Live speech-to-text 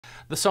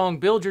The song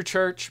Build Your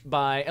Church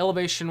by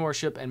Elevation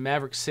Worship and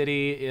Maverick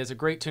City is a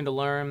great tune to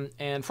learn.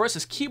 And for us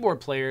as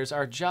keyboard players,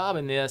 our job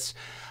in this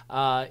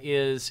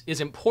is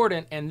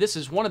important. And this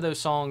is one of those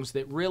songs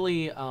that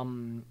really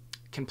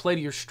can play to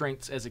your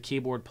strengths as a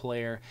keyboard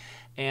player.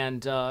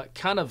 And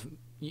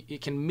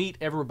it can meet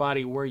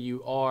everybody where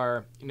you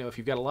are. You know, if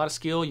you've got a lot of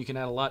skill, you can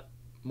add a lot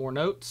more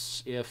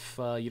notes. If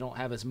you don't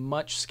have as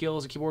much skill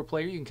as a keyboard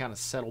player, you can kind of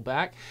settle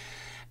back.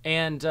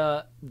 And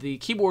the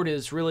keyboard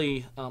is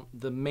really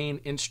the main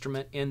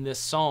instrument in this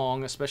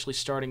song, especially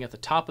starting at the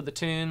top of the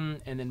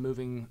tune and then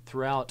moving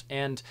throughout.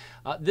 And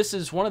this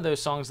is one of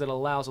those songs that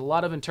allows a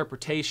lot of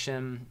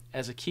interpretation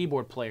as a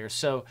keyboard player.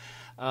 So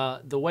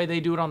the way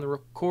they do it on the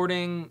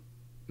recording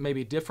may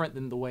be different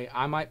than the way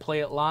I might play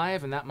it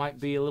live, and that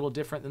might be a little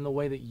different than the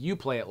way that you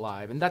play it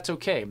live, and that's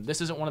okay. This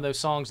isn't one of those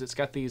songs that's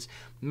got these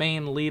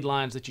main lead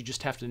lines that you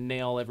just have to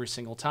nail every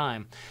single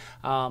time.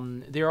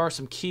 There are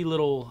some key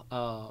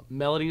little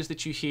melodies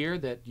that you hear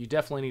that you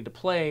definitely need to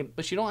play,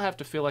 but you don't have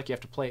to feel like you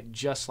have to play it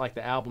just like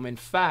the album. In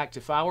fact,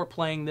 if I were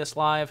playing this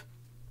live,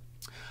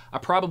 I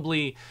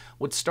probably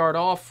would start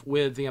off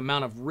with the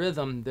amount of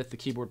rhythm that the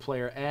keyboard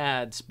player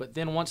adds, but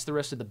then once the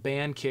rest of the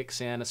band kicks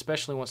in,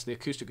 especially once the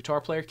acoustic guitar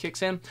player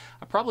kicks in,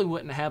 I probably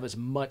wouldn't have as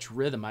much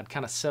rhythm. I'd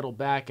kind of settle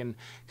back and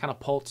kind of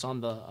pulse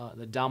on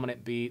the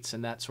dominant beats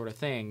and that sort of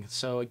thing.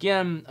 So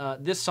again,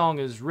 this song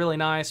is really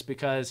nice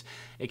because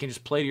it can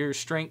just play to your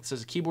strengths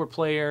as a keyboard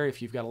player.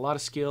 If you've got a lot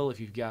of skill, if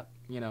you've got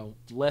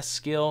less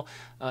skill,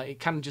 it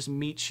kind of just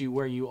meets you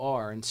where you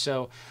are. And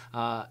so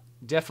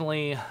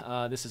definitely,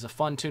 this is a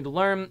fun tune to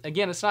learn.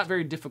 Again, it's not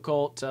very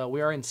difficult. We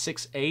are in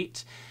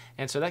 6/8,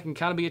 and so that can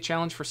kind of be a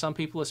challenge for some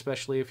people,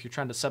 especially if you're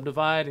trying to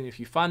subdivide. And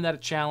if you find that a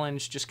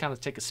challenge, just kind of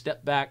take a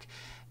step back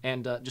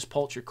and just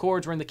pulse your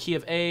chords. We're in the key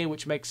of A,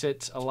 which makes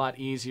it a lot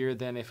easier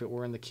than if it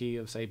were in the key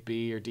of, say,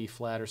 B or D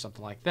flat or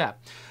something like that.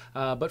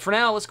 But for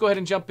now, let's go ahead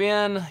and jump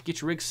in,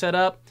 get your rig set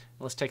up, and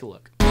let's take a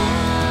look.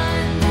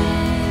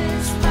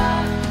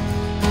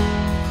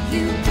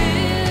 You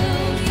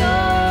build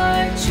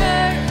your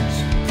church.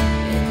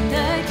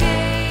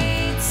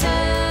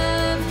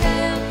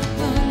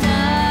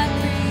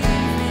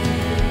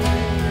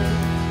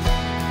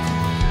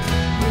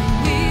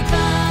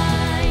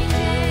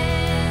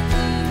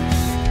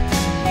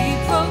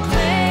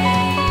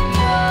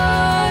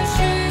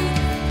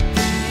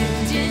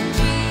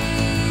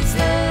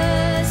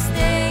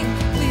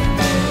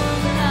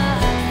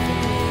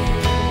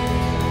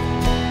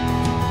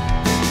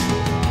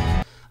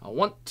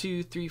 One,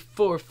 two, three,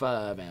 four,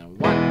 five, and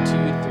 1, 2,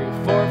 3,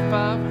 4,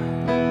 5.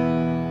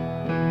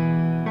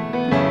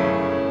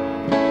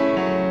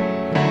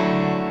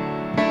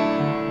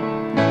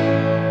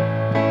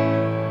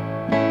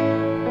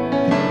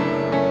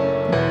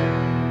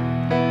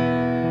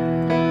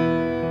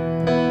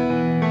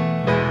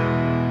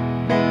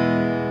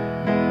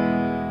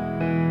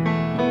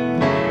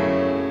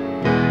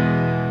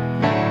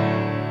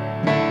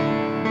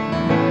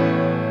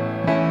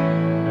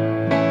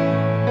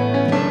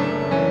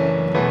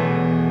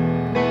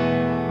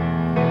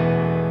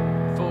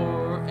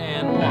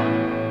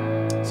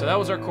 So that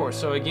was our chorus.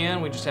 So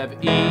again, we just have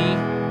E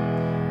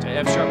to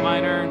F sharp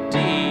minor, D,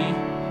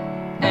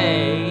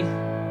 A,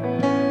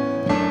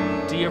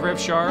 D over F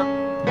sharp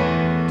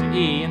to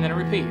E, and then it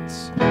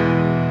repeats.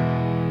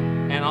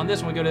 And on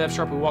this one, we go to F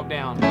sharp, we walk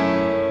down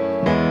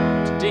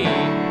to D,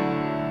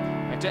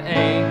 back to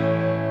A.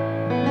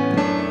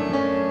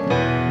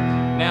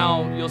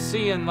 Now you'll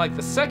see in like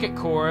the second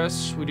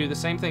chorus, we do the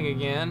same thing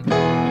again. You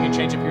can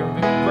change up your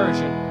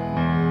version.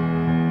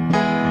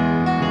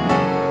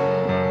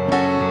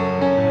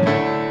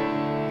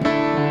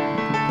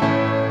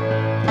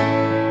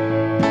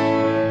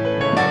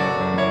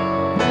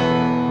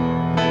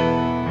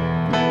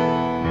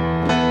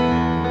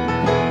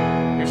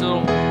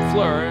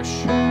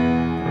 Flourish.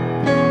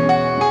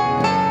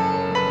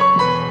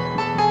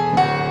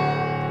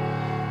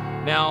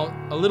 Now,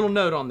 a little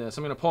note on this.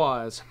 I'm going to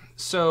pause.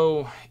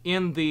 So,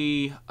 in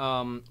the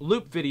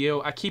loop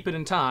video, I keep it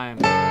in time.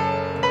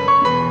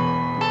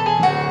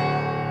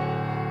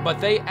 But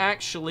they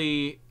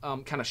actually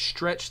kind of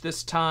stretch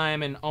this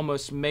time and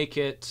almost make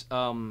it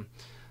a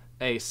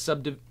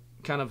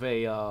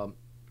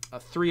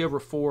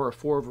 3/4 or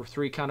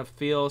 4/3 kind of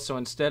feel. So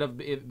instead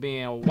of it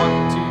being a 1,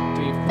 2,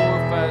 3,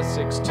 4, 5,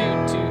 6, 2,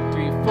 2,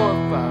 3, 4,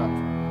 5,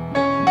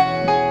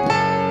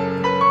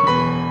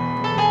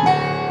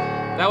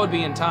 that would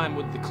be in time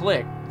with the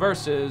click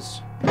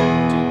versus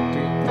 1, 2,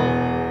 3, 4.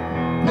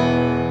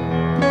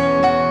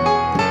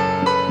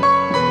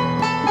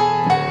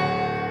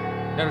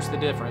 Notice the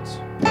difference.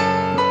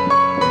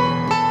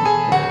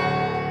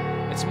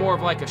 It's more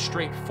of like a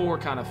straight 4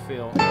 kind of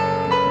feel.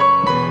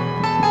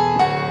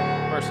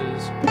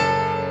 Versus.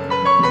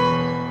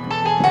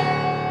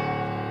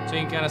 So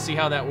you can kind of see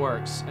how that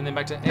works. And then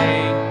back to A.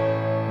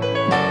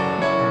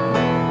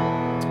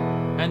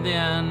 And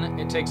then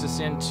it takes us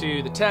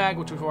into the tag,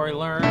 which we've already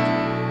learned.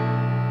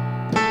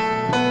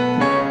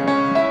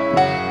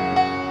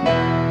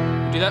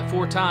 We do that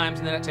 4 times,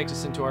 and then that takes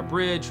us into our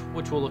bridge,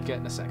 which we'll look at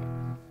in a second.